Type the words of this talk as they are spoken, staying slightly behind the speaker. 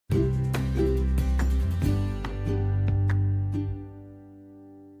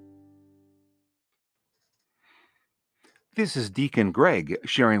This is Deacon Greg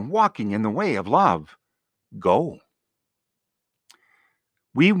sharing Walking in the Way of Love. Go.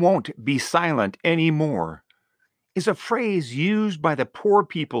 We won't be silent anymore is a phrase used by the Poor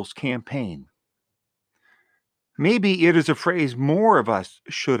People's Campaign. Maybe it is a phrase more of us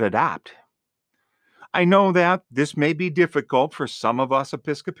should adopt. I know that this may be difficult for some of us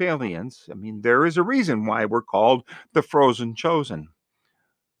Episcopalians. There is a reason why we're called the Frozen Chosen.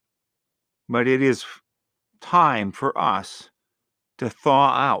 But it is time for us to thaw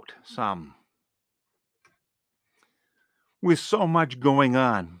out some. With so much going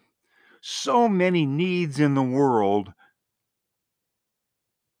on, so many needs in the world,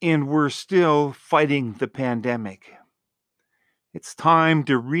 and we're still fighting the pandemic. It's time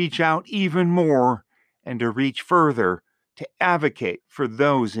to reach out even more and to reach further to advocate for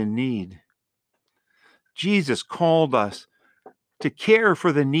those in need. Jesus called us to care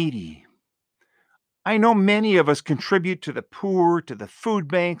for the needy. I know many of us contribute to the poor, to the food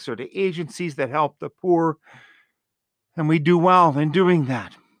banks, or to agencies that help the poor, and we do well in doing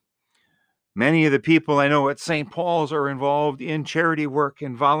that. Many of the people I know at St. Paul's are involved in charity work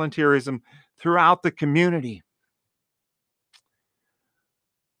and volunteerism throughout the community.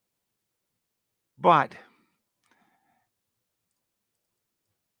 But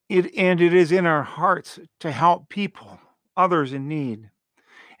it is in our hearts to help people, others in need.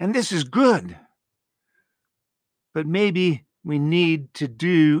 And this is good. But maybe we need to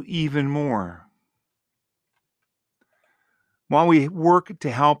do even more. While we work to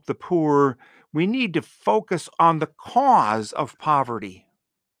help the poor, we need to focus on the cause of poverty.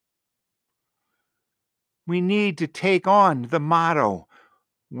 We need to take on the motto,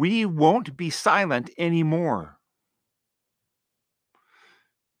 we won't be silent anymore.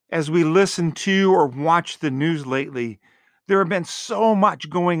 As we listen to or watch the news lately, there have been so much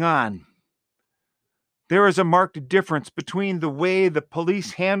going on. There is a marked difference between the way the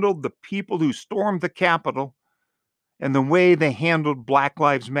police handled the people who stormed the Capitol and the way they handled Black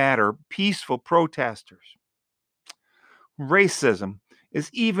Lives Matter peaceful protesters. Racism is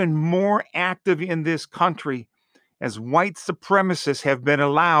even more active in this country as white supremacists have been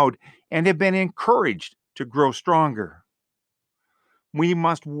allowed and have been encouraged to grow stronger. We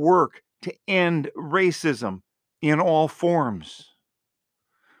must work to end racism in all forms.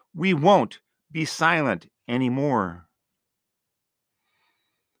 We won't be silent anymore.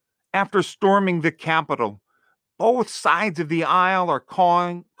 After storming the Capitol, both sides of the aisle are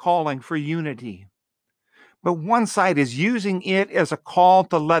calling for unity. But one side is using it as a call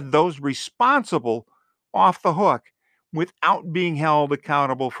to let those responsible off the hook without being held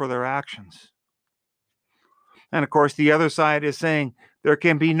accountable for their actions. And of course, the other side is saying there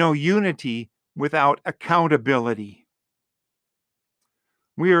can be no unity without accountability.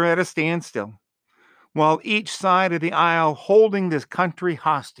 We are at a standstill, while each side of the aisle holding this country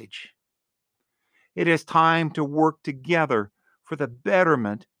hostage. It is time to work together for the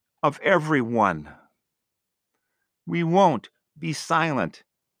betterment of everyone. We won't be silent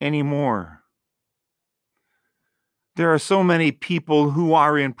anymore. There are so many people who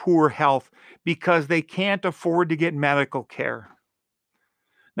are in poor health because they can't afford to get medical care.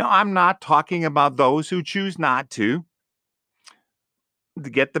 Now, I'm not talking about those who choose not to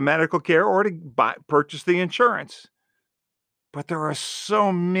get the medical care or to purchase the insurance. But there are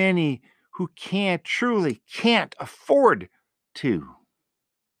so many who truly can't afford to.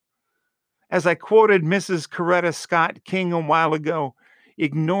 As I quoted Mrs. Coretta Scott King a while ago,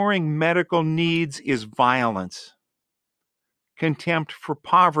 ignoring medical needs is violence. Contempt for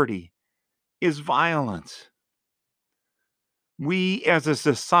poverty is violence. We as a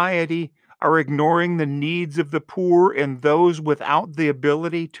society are ignoring the needs of the poor and those without the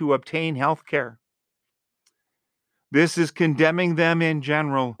ability to obtain health care. This is condemning them in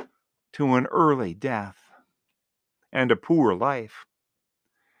general to an early death and a poor life.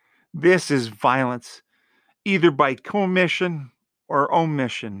 This is violence, either by commission or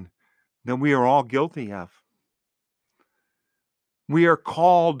omission, that we are all guilty of. We are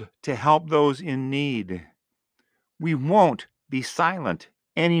called to help those in need. We won't be silent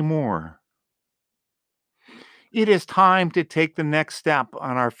anymore. It is time to take the next step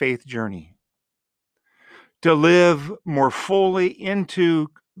on our faith journey, to live more fully into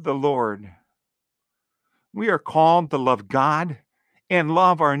the Lord. We are called to love God and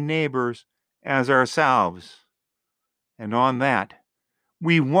love our neighbors as ourselves. And on that,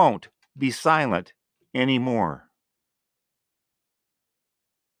 we won't be silent anymore.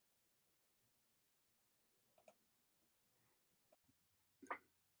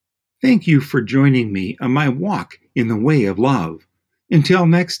 Thank you for joining me on my walk in the way of love. Until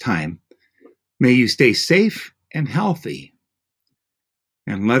next time, may you stay safe and healthy.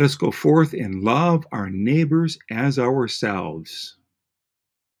 And let us go forth and love our neighbors as ourselves.